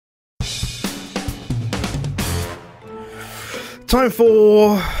Time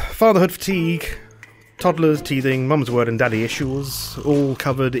for fatherhood fatigue, toddlers, teething, mum's word and daddy issues, all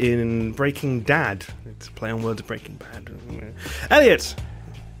covered in Breaking Dad. It's a play on words of Breaking Bad. Elliot!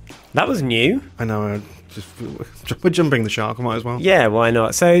 That was new. I know, we're jumping the shark, I might as well. Yeah, why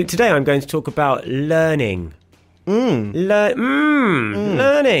not? So today I'm going to talk about learning. Learning.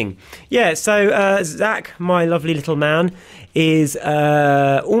 Yeah, so Zach, my lovely little man, is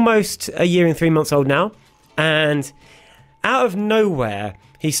almost a year and 3 months old now, and out of nowhere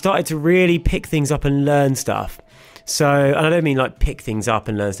he started to really pick things up and learn stuff. So, and I don't mean like pick things up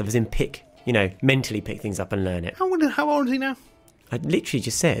and learn stuff, as in pick, mentally pick things up and learn it. How old is he now? I literally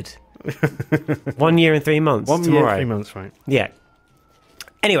just said 1 year and 3 months. 1 year and 3 months, right? Yeah.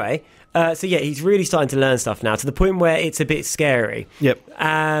 Anyway, so yeah, he's really starting to learn stuff now to the point where it's a bit scary. Yep.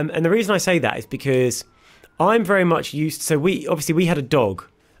 And the reason I say that is because I'm very much used. So we had a dog.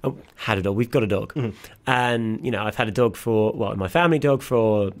 We've got a dog, and I've had a dog my family dog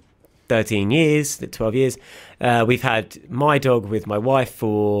for 13 years, 12 years. We've had my dog with my wife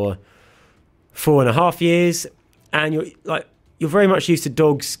for 4.5 years, and you're very much used to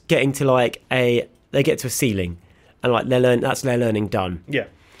dogs getting to they get to a ceiling, and that's their learning done. Yeah.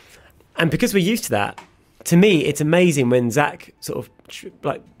 And because we're used to that, to me, it's amazing when Zach sort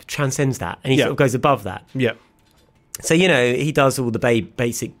of transcends that, and he sort of goes above that. Yeah. So, he does all the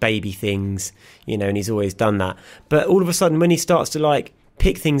basic baby things, and he's always done that. But all of a sudden, when he starts to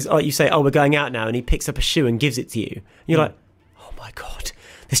pick things, you say, we're going out now, and he picks up a shoe and gives it to you. And you're like, oh my God,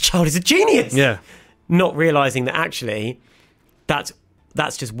 this child is a genius. Yeah. Not realising that actually that's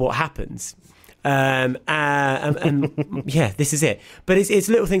just what happens. And yeah, this is it. But it's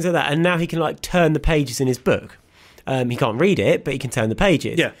little things like that. And now he can turn the pages in his book. He can't read it, but he can turn the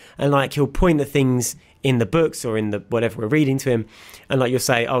pages. Yeah. And he'll point at things in the books or in the whatever we're reading to him, and you'll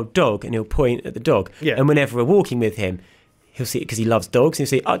say, oh, dog, and he'll point at the dog. Yeah. And whenever we're walking with him, he'll see it because he loves dogs. He'll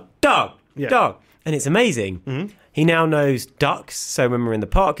say, oh, dog, dog. And it's amazing. Mm-hmm. He now knows ducks. So when we're in the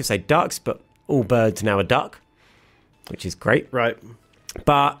park, he'll say ducks, but all birds now are duck, which is great. Right.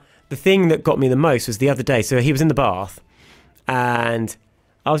 But the thing that got me the most was the other day. So he was in the bath, and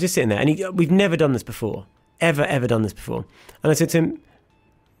I was just sitting there, and we've never done this before, ever done this before. And I said to him,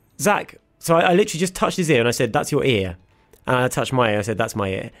 Zach, so I literally just touched his ear, and I said, that's your ear. And I touched my ear, I said, that's my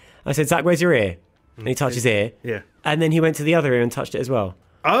ear. I said, Zach, where's your ear? And he touched his ear. Yeah. And then he went to the other ear and touched it as well.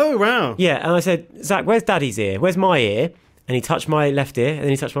 Oh, wow. Yeah, and I said, Zach, where's Daddy's ear? Where's my ear? And he touched my left ear, and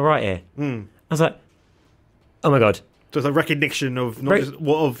then he touched my right ear. I was like, oh my God. So it's a recognition of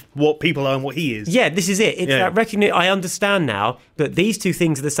what people are and what he is. Yeah, this is it. It's that recognition. I understand now that these two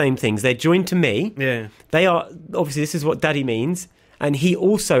things are the same things. They're joined to me. Yeah. They are, obviously, this is what Daddy means. And he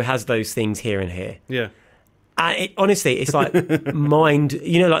also has those things here and here. Yeah. And honestly, it's like mind,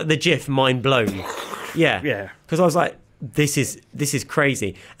 like the GIF, mind blown. Yeah. Yeah. Because I was like, this is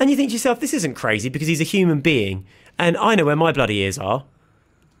crazy. And you think to yourself, this isn't crazy because he's a human being. And I know where my bloody ears are.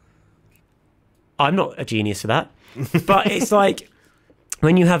 I'm not a genius for that. But it's like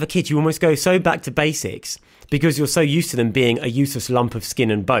when you have a kid, you almost go so back to basics because you're so used to them being a useless lump of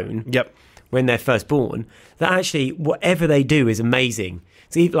skin and bone. Yep. When they're first born, that actually whatever they do is amazing.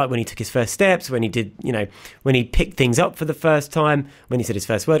 So even when he took his first steps, when he did, when he picked things up for the first time, when he said his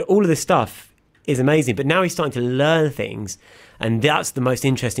first word, all of this stuff is amazing. But now he's starting to learn things, and that's the most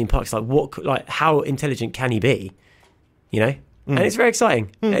interesting part. It's how intelligent can he be? And it's very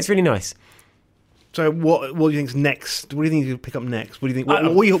exciting. It's really nice. So what do you think's next? What do you think you pick up next? What do you think? What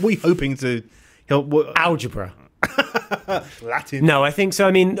are you hoping to help? Algebra. Latin. No, I think so.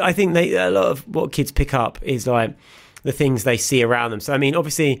 I mean, I think a lot of what kids pick up is the things they see around them. So, I mean,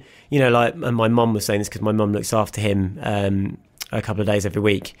 obviously, and my mum was saying this because my mum looks after him a couple of days every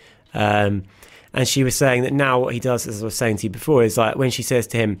week. And she was saying that now what he does, as I was saying to you before, is when she says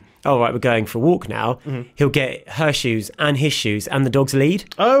to him, oh, right, we're going for a walk now, he'll get her shoes and his shoes and the dog's lead.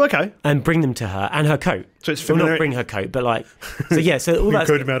 Oh, okay. And bring them to her and her coat. So it's not bring her coat, but so yeah, so all that.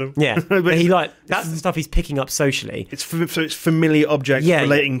 Good, madam. Yeah. But he that's the stuff he's picking up socially. So it's familiar objects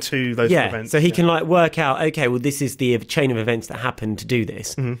relating to those events. So he can work out, okay, well, this is the chain of events that happened to do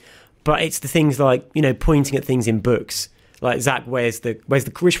this. But it's the things pointing at things in books. Zach,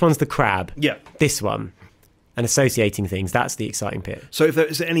 which one's the crab? Yeah. This one. And associating things, that's the exciting bit. So if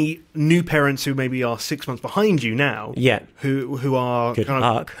there's any new parents who maybe are 6 months behind you now, who are good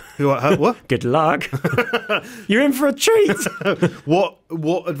luck. Who are what? Good luck. You're in for a treat. What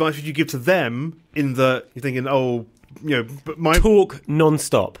advice would you give to them in the you're thinking, talk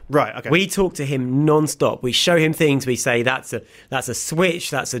non-stop. Right, okay. We talk to him non-stop. We show him things. We say that's a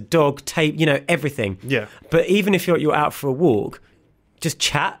switch, that's a dog, tape, everything. Yeah. But even if you're out for a walk, just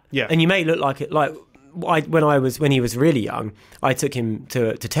chat. Yeah. And you may look like when he was really young, I took him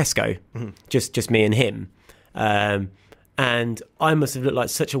to Tesco, just me and him. And I must have looked like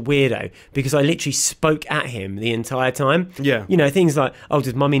such a weirdo because I literally spoke at him the entire time. Yeah. You know, things like, oh,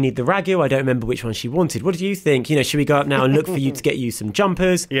 does mummy need the ragu? I don't remember which one she wanted. What do you think? You know, should we go up now and look for you to get you some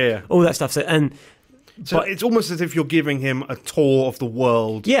jumpers? Yeah. All that stuff. So it's almost as if you're giving him a tour of the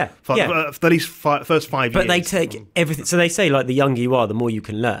world. For at least first 5 years. But they take everything. So they say, like, the younger you are, the more you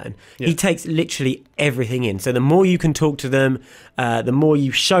can learn. Yeah. He takes literally everything in. So the more you can talk to them, the more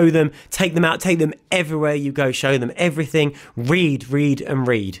you show them, take them out, take them everywhere you go, show them everything. Read, and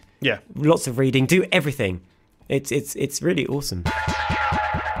read. Yeah. Lots of reading. Do everything. It's really awesome.